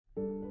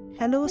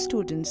Hello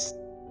students,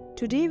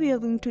 today we are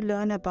going to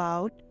learn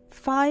about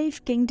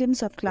 5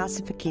 kingdoms of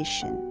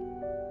classification.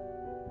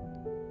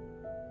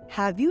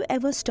 Have you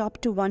ever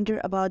stopped to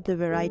wonder about the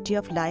variety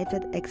of life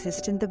that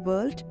exists in the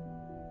world?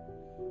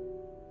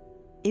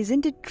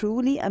 Isn't it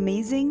truly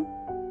amazing?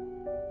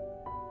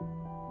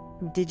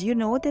 Did you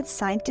know that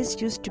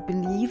scientists used to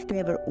believe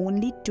there were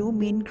only 2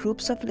 main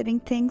groups of living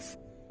things,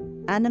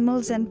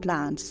 animals and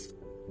plants?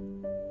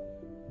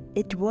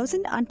 It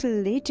wasn't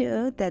until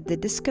later that they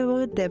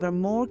discovered there were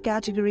more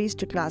categories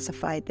to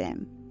classify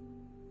them.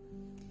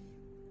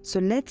 So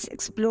let's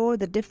explore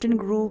the different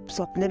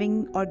groups of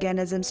living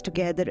organisms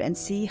together and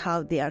see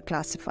how they are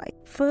classified.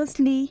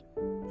 Firstly,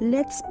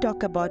 let's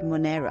talk about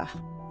Monera.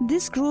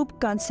 This group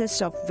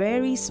consists of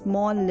very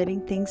small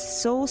living things,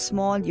 so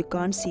small you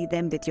can't see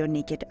them with your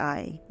naked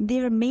eye. They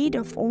are made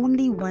of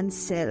only one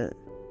cell.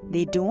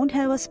 They don't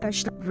have a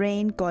special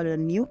brain called a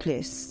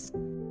nucleus.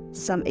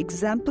 Some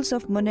examples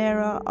of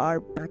Monera are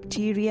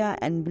bacteria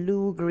and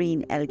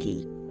blue-green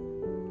algae.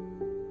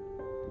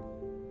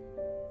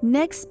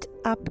 Next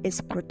up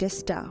is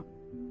Protista.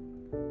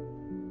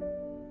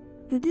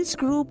 This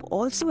group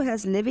also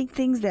has living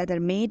things that are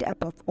made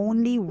up of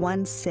only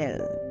one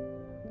cell.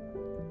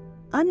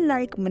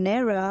 Unlike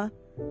Monera,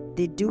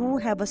 they do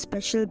have a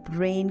special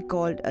brain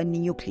called a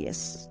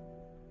nucleus.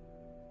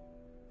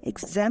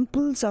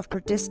 Examples of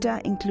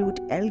Protista include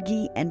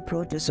algae and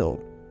protozoa.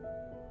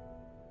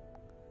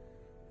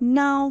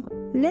 Now,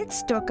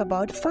 let's talk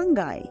about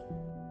fungi.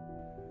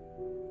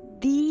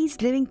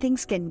 These living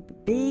things can be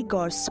big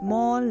or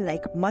small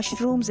like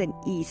mushrooms and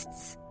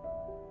yeasts.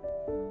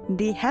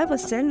 They have a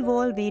cell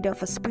wall made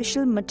of a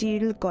special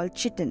material called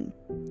chitin.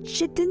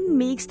 Chitin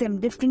makes them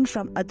different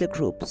from other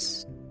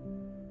groups.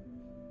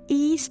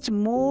 Yeast,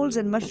 molds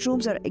and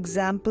mushrooms are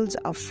examples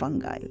of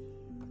fungi.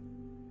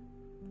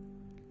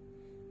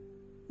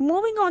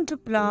 Moving on to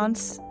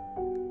plants,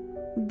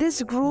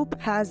 this group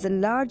has the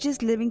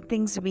largest living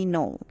things we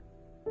know.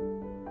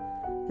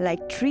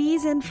 Like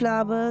trees and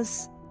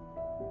flowers,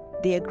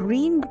 they are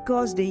green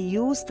because they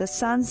use the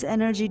sun's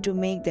energy to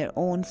make their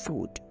own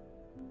food.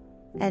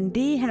 And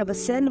they have a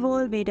cell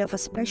wall made of a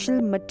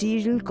special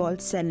material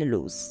called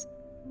cellulose.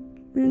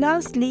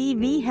 Lastly,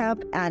 we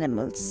have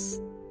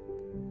animals.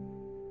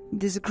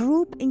 This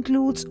group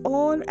includes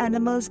all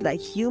animals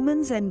like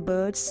humans and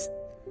birds.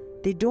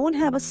 They don't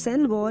have a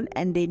cell wall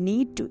and they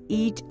need to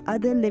eat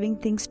other living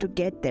things to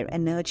get their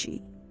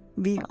energy.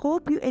 We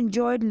hope you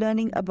enjoyed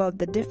learning about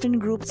the different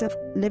groups of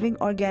living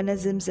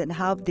organisms and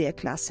how they are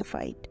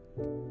classified.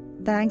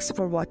 Thanks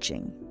for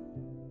watching.